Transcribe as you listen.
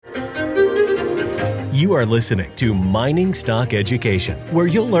You are listening to Mining Stock Education, where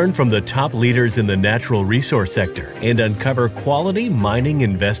you'll learn from the top leaders in the natural resource sector and uncover quality mining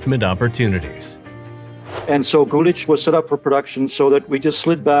investment opportunities. And so Gulich was set up for production so that we just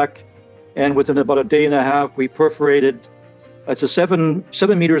slid back, and within about a day and a half, we perforated. It's a seven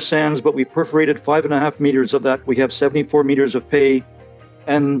meter sands, but we perforated 5.5 meters of that. We have 74 meters of pay.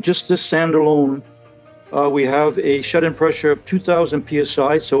 And just this sand alone, we have a shut-in pressure of 2,000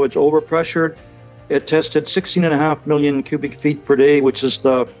 PSI, so it's overpressured. It tested 16.5 million cubic feet per day, which is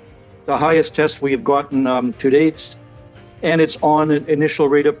the highest test we have gotten to date. And it's on an initial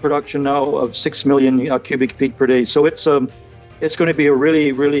rate of production now of 6 million cubic feet per day. So it's going to be a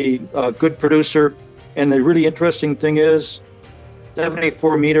really, really good producer. And the really interesting thing is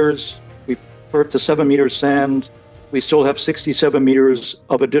 74 meters, we perfed to 7 meters sand. We still have 67 meters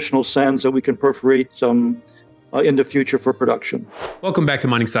of additional sands that we can perforate in the future for production. Welcome back to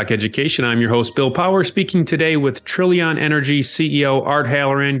Mining Stock Education. I'm your host, Bill Power, speaking today with Trillion Energy CEO Art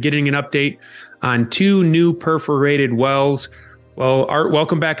Halleran, getting an update on 2 new perforated wells. Well, Art,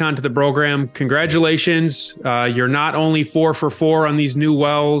 welcome back onto the program. Congratulations. You're not only 4 for 4 on these new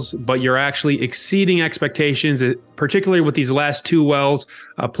wells, but you're actually exceeding expectations, particularly with these last 2 wells.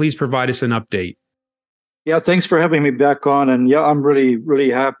 Please provide us an update. Yeah, thanks for having me back on. And yeah, I'm really,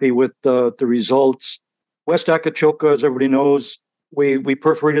 really happy with the results. West Akachoka, as everybody knows, we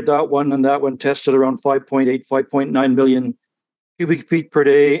perforated that one, and that one tested around 5.8, 5.9 million cubic feet per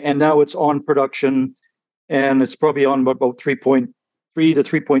day. And now it's on production, and it's probably on about 3.3 to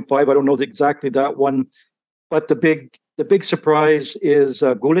 3.5. I don't know exactly that one. But the big surprise is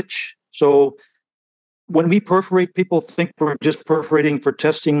Gulich. So when we perforate, people think we're just perforating for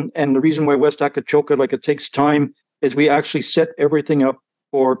testing. And the reason why West Akachoka, it takes time, is we actually set everything up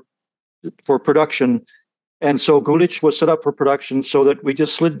for production. And so Gulich was set up for production so that we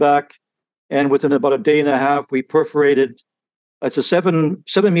just slid back, and within about a day and a half, we perforated. It's a 7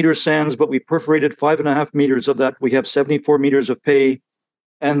 meter sands, but we perforated 5.5 meters of that. We have 74 meters of pay.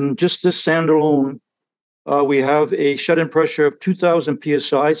 And just this sand alone, we have a shut-in pressure of 2,000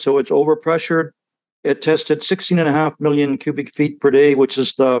 PSI, so it's overpressured. It tested 16.5 million cubic feet per day, which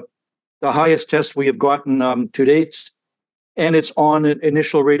is the highest test we have gotten to date. And it's on an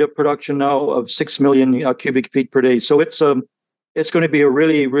initial rate of production now of 6 million cubic feet per day. So it's going to be a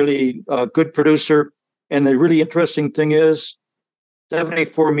really, really good producer. And the really interesting thing is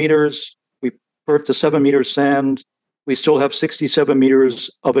 74 meters, we perfed to 7 meters sand. We still have 67 meters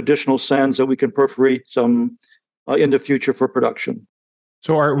of additional sands that we can perforate in the future for production.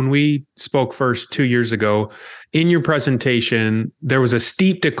 So Art, when we spoke first 2 years ago, in your presentation, there was a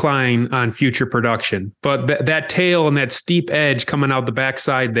steep decline on future production, but that tail and that steep edge coming out the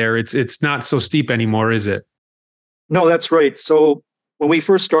backside there, it's not so steep anymore, is it? No, that's right. So when we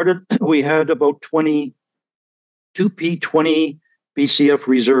first started, we had about 20 BCF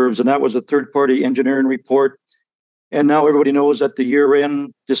reserves, and that was a third-party engineering report. And now everybody knows that the year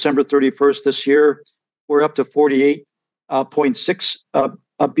end, December 31st this year, we're up to 48.6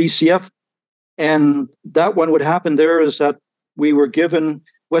 BCF. And that one would happen there is that we were given,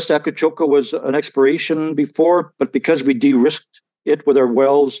 West Akachoka was an exploration before, but because we de-risked it with our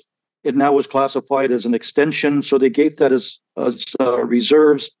wells, it now was classified as an extension. So they gave that as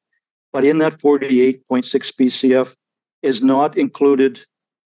reserves. But in that 48.6 BCF is not included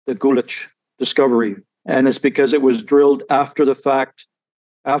the Gulich discovery. And it's because it was drilled after the fact,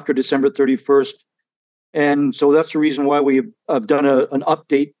 after December 31st. And so that's the reason why we have done an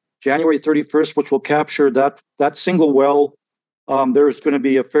update January 31st, which will capture that single well. There's going to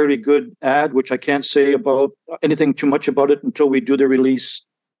be a fairly good ad, which I can't say about anything too much about it until we do the release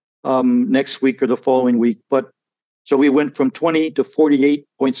next week or the following week. But so we went from 20 to 48.6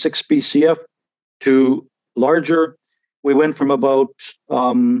 BCF to larger. We went from about,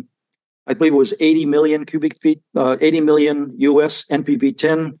 I believe it was 80 million cubic feet, 80 million US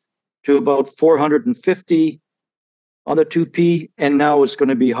NPV10 to about 450 on the 2P, and now it's going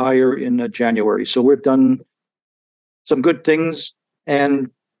to be higher in January. So we've done some good things,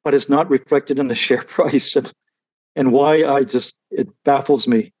 but it's not reflected in the share price, and why it baffles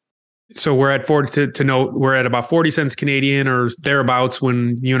me. So we're at we're at about 40 cents Canadian or thereabouts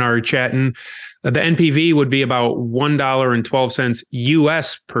when you and I are chatting. The NPV would be about $1.12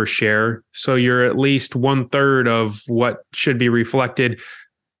 US per share. So you're at least 1/3 of what should be reflected.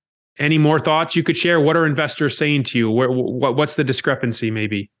 Any more thoughts you could share? What are investors saying to you? What's the discrepancy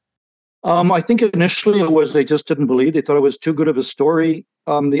maybe? I think initially it was they just didn't believe. They thought it was too good of a story.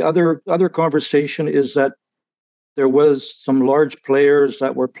 The other conversation is that there was some large players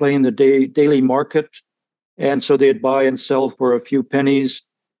that were playing the daily market, and so they'd buy and sell for a few pennies.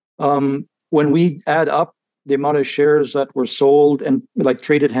 when we add up the amount of shares that were sold and like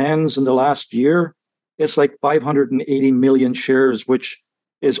traded hands in the last year, it's like 580 million shares, which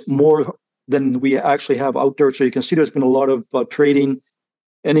is more than we actually have out there. So you can see there's been a lot of trading.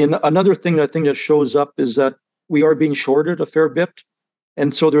 And in another thing I think that shows up is that we are being shorted a fair bit.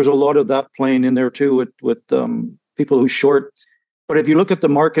 And so there's a lot of that playing in there too with people who short. But if you look at the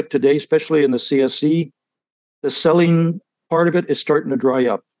market today, especially in the CSE, the selling part of it is starting to dry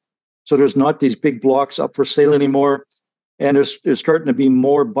up. So there's not these big blocks up for sale anymore. And there's starting to be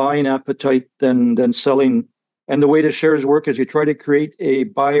more buying appetite than selling. And the way the shares work is you try to create a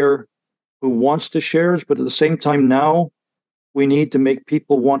buyer who wants the shares, but at the same time now, we need to make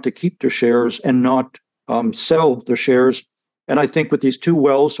people want to keep their shares and not sell their shares. And I think with these 2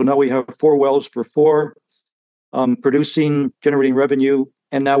 wells, so now we have 4 wells for 4, producing, generating revenue,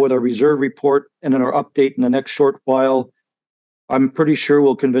 and now with our reserve report and then our update in the next short while, I'm pretty sure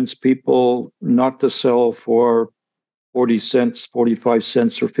we'll convince people not to sell for 40 cents, 45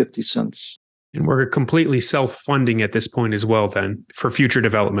 cents, or 50 cents. And we're completely self-funding at this point as well then for future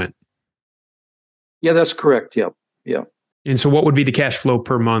development. Yeah, that's correct. Yeah. Yeah. And so what would be the cash flow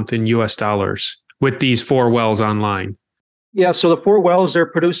per month in US dollars with these 4 wells online? Yeah, so the 4 wells, they're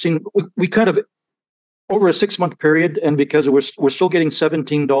producing, we kind of, over a 6-month period, and because we're still getting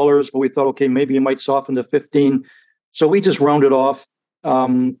 $17, but we thought, okay, maybe it might soften to 15. So we just rounded off.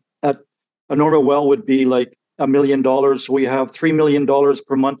 At a normal well would be like $1 million. So we have $3 million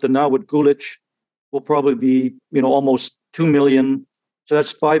per month. And now with Gulich, will probably be, almost 2 million. So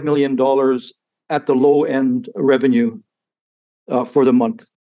that's $5 million at the low end revenue for the month.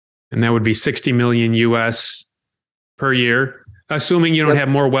 And that would be 60 million US per year, assuming you don't have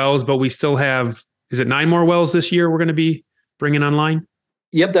more wells, but we still have, is it 9 more wells this year we're going to be bringing online?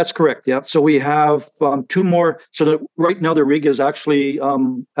 Yep, that's correct. Yeah. So we have 2 more. So right now the rig is actually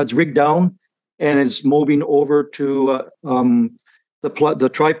has rigged down and is moving over to the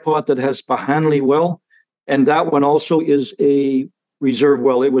tripod that has Bahanli well. And that one also is a reserve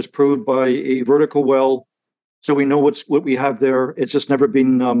well. It was proved by a vertical well. So we know what we have there. It's just never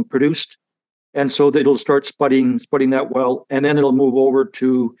been produced. And so it'll start spudding that well. And then it'll move over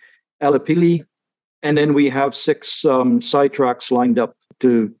to Alapili. And then we have 6 sidetracks lined up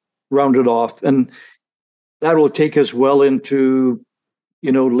to round it off. And that will take us well into,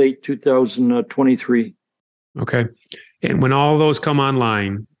 late 2023. Okay. And when all those come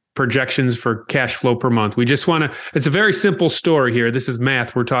online, projections for cash flow per month, we just want to, it's a very simple story here. This is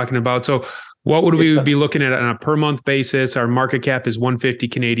math we're talking about. So what would we be looking at on a per month basis? Our market cap is 150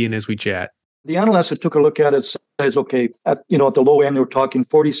 Canadian as we chat. The analyst that took a look at it says, okay, at the low end, we're talking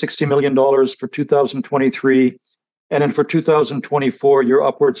 $40-60 million for 2023. And then for 2024, you're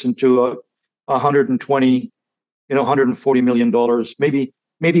upwards into 120, $140 million.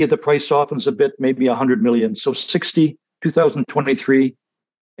 Maybe if the price softens a bit, maybe 100 million. So 60, 2023,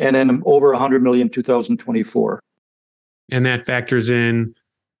 and then over 100 million, 2024. And that factors in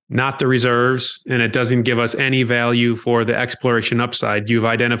not the reserves, and it doesn't give us any value for the exploration upside. You've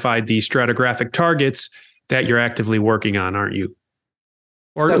identified the stratigraphic targets that you're actively working on, aren't you?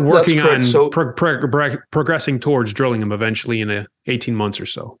 Or working on progressing towards drilling them eventually in 18 months or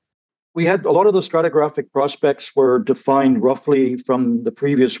so. We had a lot of the stratigraphic prospects were defined roughly from the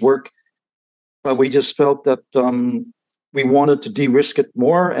previous work, but we just felt that we wanted to de-risk it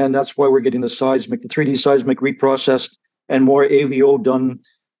more, and that's why we're getting the seismic, the 3D seismic reprocessed and more AVO done.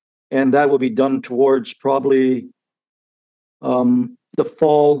 And that will be done towards probably the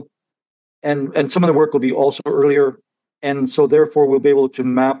fall. And some of the work will be also earlier. And so therefore, we'll be able to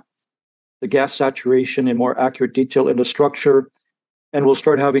map the gas saturation in more accurate detail in the structure. And we'll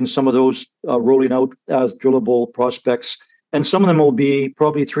start having some of those rolling out as drillable prospects. And some of them will be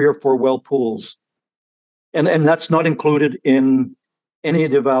probably 3 or 4 well pools. And that's not included in any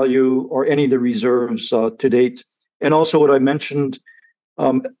of the value or any of the reserves to date. And also what I mentioned,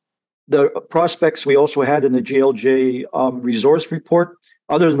 the prospects we also had in the GLJ resource report,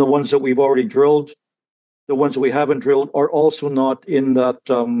 other than the ones that we've already drilled, the ones that we haven't drilled are also not in that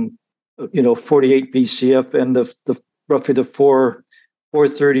 48 BCF and the roughly the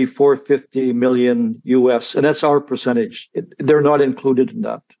 450 million US, and that's our percentage. They're not included in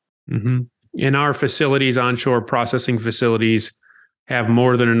that. Mm-hmm. And our facilities, onshore processing facilities, have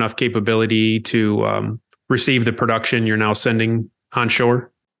more than enough capability to receive the production you're now sending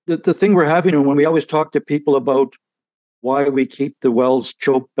onshore. The thing we're having, and when we always talk to people about why we keep the wells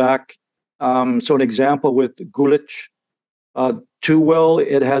choked back. So an example with Gulich 2 well,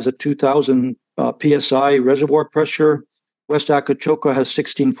 it has a 2,000 PSI reservoir pressure. West Akachoka has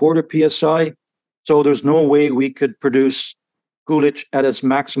 1640 PSI. So there's no way we could produce schoolage at its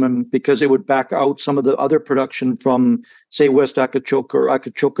maximum because it would back out some of the other production from, say, West Akachoka or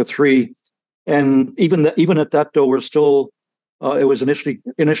Akachoka 3. And even at that, though, we're still, it was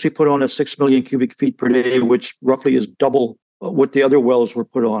initially put on at 6 million cubic feet per day, which roughly is double what the other wells were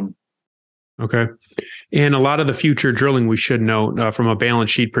put on. Okay. And a lot of the future drilling, we should note from a balance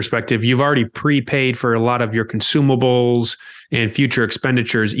sheet perspective, you've already prepaid for a lot of your consumables and future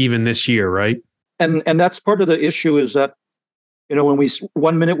expenditures even this year, right? And that's part of the issue is that, when we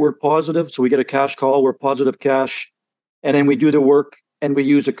 1 minute we're positive, so we get a cash call, we're positive cash, and then we do the work and we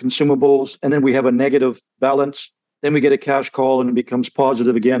use the consumables, and then we have a negative balance. Then we get a cash call and it becomes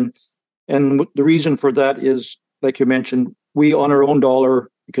positive again. And the reason for that is, like you mentioned, we on our own dollar,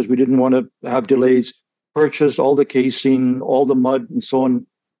 because we didn't want to have delays, purchased all the casing, all the mud and so on,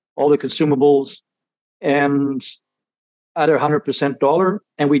 all the consumables, and at our 100% dollar,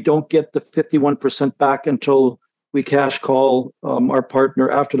 and we don't get the 51% back until we cash call our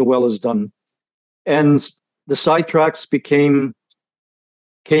partner after the well is done. And the sidetracks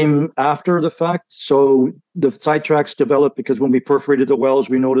came after the fact. So the sidetracks developed because when we perforated the wells,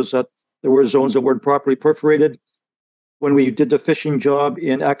 we noticed that there were zones that weren't properly perforated. When we did the fishing job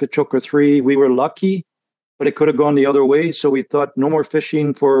in Akachoka 3, we were lucky, but it could have gone the other way. So we thought no more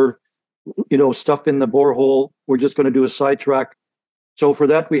fishing for, stuff in the borehole. We're just going to do a sidetrack. So for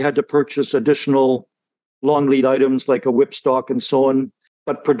that, we had to purchase additional long lead items like a whipstock and so on.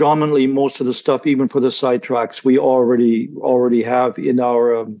 But predominantly, most of the stuff, even for the sidetracks, we already have in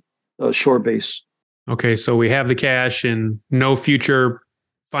our shore base. Okay, so we have the cash and no future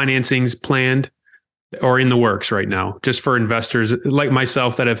financings planned or in the works right now, just for investors like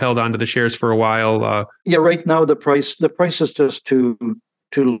myself that have held onto the shares for a while. Yeah, right now the price is just too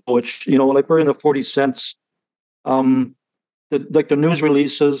low. It's, like we're in the 40 cents. The news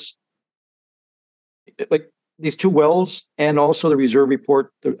releases, like these two wells and also the reserve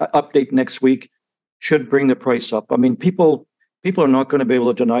report, the update next week should bring the price up. I mean, people are not going to be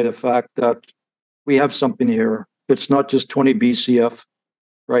able to deny the fact that we have something here. It's not just 20 BCF,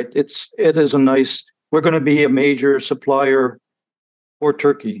 right? It is a nice. We're going to be a major supplier for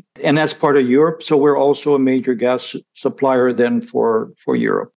Turkey, and that's part of Europe. So we're also a major gas supplier then for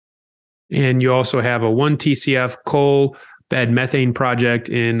Europe. And you also have a 1 TCF coal bed methane project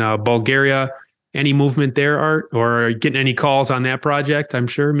in Bulgaria. Any movement there, Art, or getting any calls on that project? I'm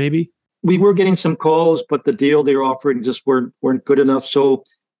sure maybe. We were getting some calls, but the deal they were offering just weren't good enough. So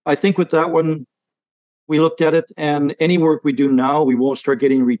I think with that one, we looked at it, and any work we do now, we won't start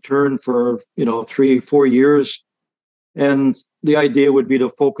getting return for 3-4 years. And the idea would be to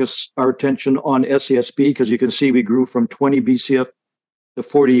focus our attention on SASB, because you can see we grew from 20 BCF to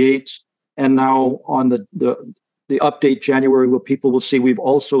 48, and now on the update January, where people will see we've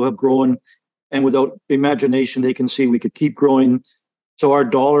also have grown, and without imagination, they can see we could keep growing. So our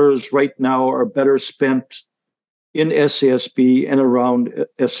dollars right now are better spent in SASB and around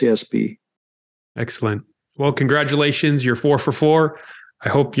SASB. Excellent. Well, congratulations. You're 4 for 4. I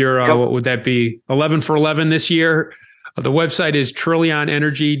hope you're, what would that be? 11 for 11 this year. The website is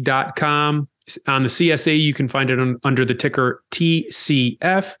trillianenergy.com. On the CSA, you can find it under the ticker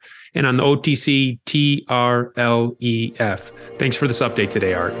TCF, and on the OTC, TRLEF. Thanks for this update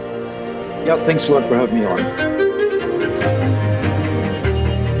today, Art. Yeah, thanks a lot for having me on.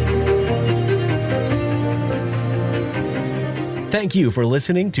 Thank you for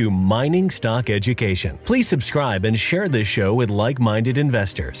listening to Mining Stock Education. Please subscribe and share this show with like-minded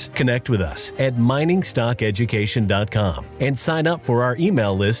investors. Connect with us at miningstockeducation.com and sign up for our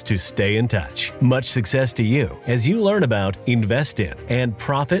email list to stay in touch. Much success to you as you learn about, invest in, and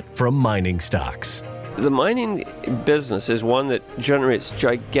profit from mining stocks. The mining business is one that generates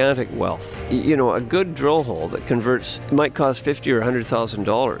gigantic wealth. A good drill hole that converts might cost $50,000 or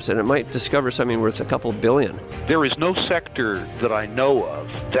 $100,000, and it might discover something worth a couple billion. There is no sector that I know of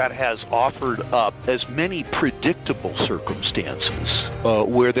that has offered up as many predictable circumstances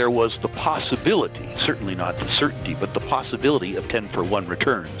where there was the possibility, certainly not the certainty, but the possibility of 10-for-1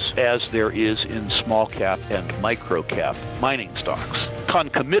 returns, as there is in small cap and micro cap mining stocks.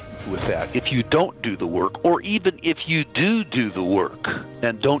 Concomitant with that, if you don't do the work, or even if you do the work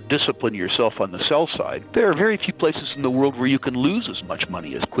and don't discipline yourself on the sell side, there are very few places in the world where you can lose as much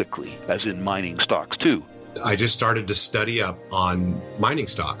money as quickly as in mining stocks too. I just started to study up on mining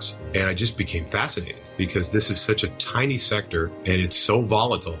stocks, and I just became fascinated because this is such a tiny sector and it's so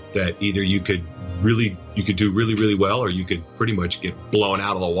volatile that either you could do really, really well, or you could pretty much get blown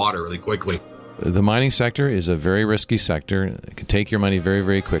out of the water really quickly. The mining sector is a very risky sector. It can take your money very,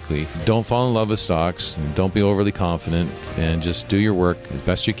 very quickly. Don't fall in love with stocks. Don't be overly confident, and just do your work as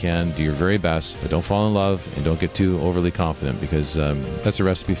best you can. Do your very best, but don't fall in love and don't get too overly confident, because that's a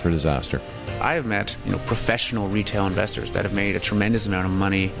recipe for disaster. I have met, professional retail investors that have made a tremendous amount of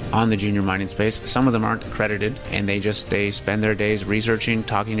money on the junior mining space. Some of them aren't accredited, and they spend their days researching,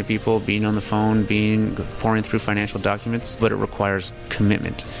 talking to people, being on the phone, pouring through financial documents, but it requires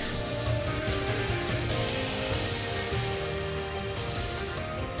commitment.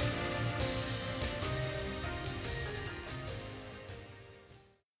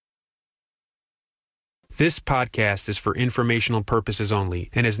 This podcast is for informational purposes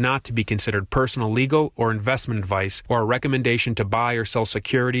only and is not to be considered personal legal or investment advice or a recommendation to buy or sell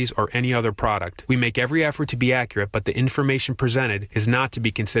securities or any other product. We make every effort to be accurate, but the information presented is not to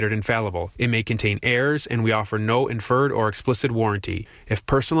be considered infallible. It may contain errors, and we offer no inferred or explicit warranty. If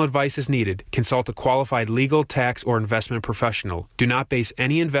personal advice is needed, consult a qualified legal, tax, or investment professional. Do not base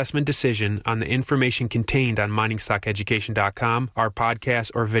any investment decision on the information contained on miningstockeducation.com, our podcasts,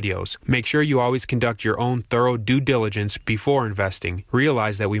 or videos. Make sure you always conduct your own thorough due diligence before investing.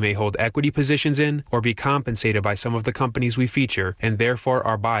 Realize that we may hold equity positions in or be compensated by some of the companies we feature, and therefore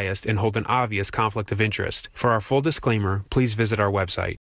are biased and hold an obvious conflict of interest. For our full disclaimer, please visit our website.